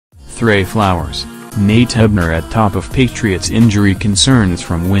Trey Flowers, Nate Ebner at top of Patriots injury concerns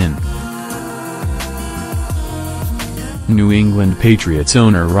from Nguyen. New England Patriots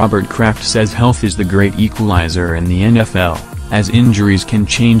owner Robert Kraft says health is the great equalizer in the NFL, as injuries can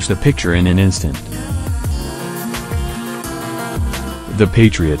change the picture in an instant. The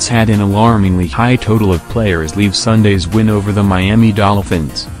Patriots had an alarmingly high total of players leave Sunday's win over the Miami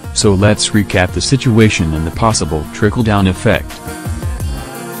Dolphins, so let's recap the situation and the possible trickle-down effect.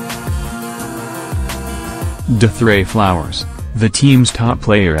 Trey Flowers, the team's top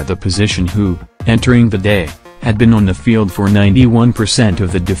player at the position who, entering the day, had been on the field for 91%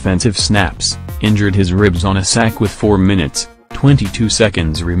 of the defensive snaps, injured his ribs on a sack with 4 minutes, 22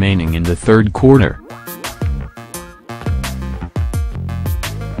 seconds remaining in the third quarter.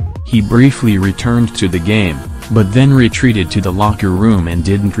 He briefly returned to the game, but then retreated to the locker room and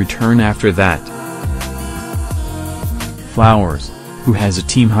didn't return after that. Flowers, who has a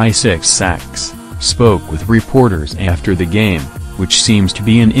team-high 6 sacks, spoke with reporters after the game, which seems to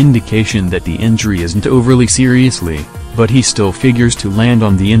be an indication that the injury isn't overly seriously, but he still figures to land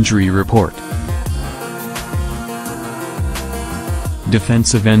on the injury report.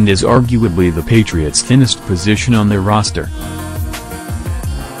 Defensive end is arguably the Patriots' thinnest position on their roster.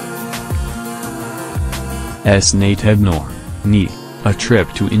 Nate Ebner, knee. A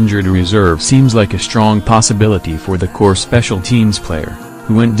trip to injured reserve seems like a strong possibility for the core special teams player,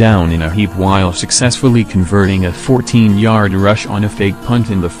 who went down in a heap while successfully converting a 14-yard rush on a fake punt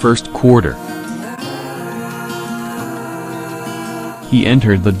in the first quarter. He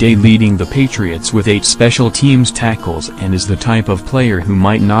entered the day leading the Patriots with 8 special teams tackles and is the type of player who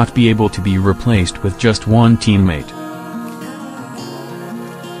might not be able to be replaced with just one teammate.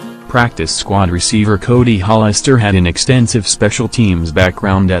 Practice squad receiver Cody Hollister had an extensive special teams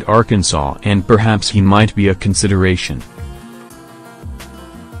background at Arkansas and perhaps he might be a consideration.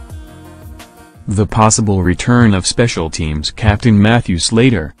 The possible return of special teams captain Matthew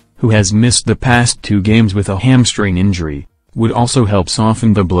Slater, who has missed the past 2 games with a hamstring injury, would also help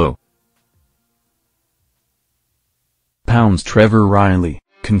soften the blow. Trevor Riley,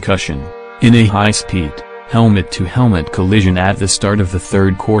 concussion, in a high-speed, helmet-to-helmet collision at the start of the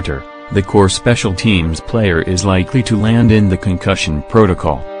third quarter, the core special teams player is likely to land in the concussion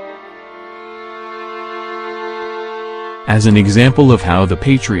protocol. As an example of how the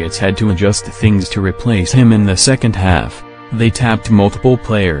Patriots had to adjust things to replace him in the second half, they tapped multiple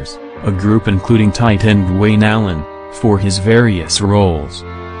players, a group including tight end Nguyen Allen, for his various roles.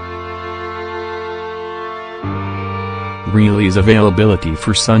 Riley's availability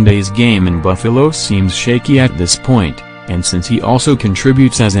for Sunday's game in Buffalo seems shaky at this point, and since he also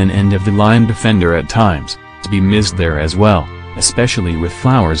contributes as an end-of-the-line defender at times, to be missed there as well, especially with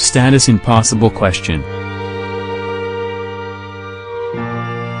Flowers' status in possible question.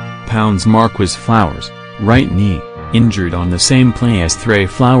 Marquis Flowers, right knee, injured on the same play as Trey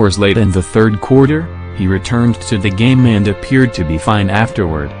Flowers late in the third quarter, he returned to the game and appeared to be fine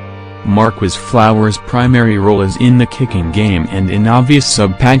afterward. Marquis Flowers' primary role is in the kicking game and in obvious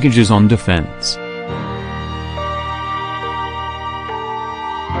sub-packages on defense.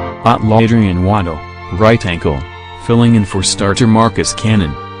 Adrian Waddle, right ankle, filling in for starter Marcus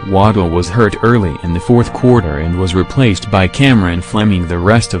Cannon. Waddle was hurt early in the fourth quarter and was replaced by Cameron Fleming the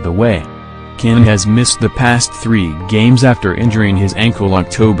rest of the way. Cannon has missed the past 3 games after injuring his ankle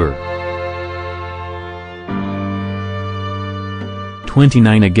October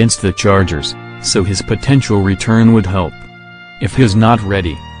 29 against the Chargers, so his potential return would help. If he's not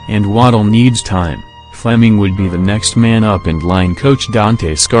ready, and Waddle needs time, Fleming would be the next man up, and line coach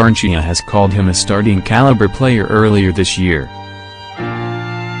Dante Scarnecchia has called him a starting caliber player earlier this year.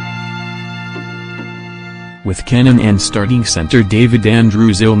 With Cannon and starting center David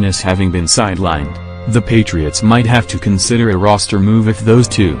Andrews' illness having been sidelined, the Patriots might have to consider a roster move if those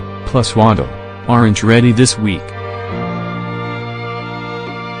 2, plus Waddle, aren't ready this week.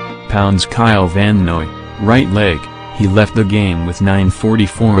 Kyle Van Noy, right leg, he left the game with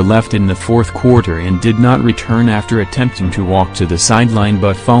 9:44 left in the fourth quarter and did not return after attempting to walk to the sideline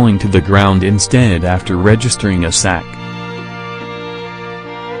but falling to the ground instead after registering a sack.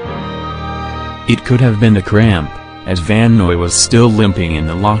 It could have been a cramp, as Van Noy was still limping in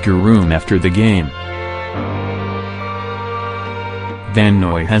the locker room after the game. Van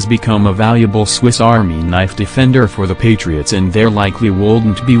Noy has become a valuable Swiss Army knife defender for the Patriots, and there likely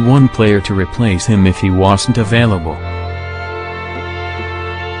wouldn't be one player to replace him if he wasn't available.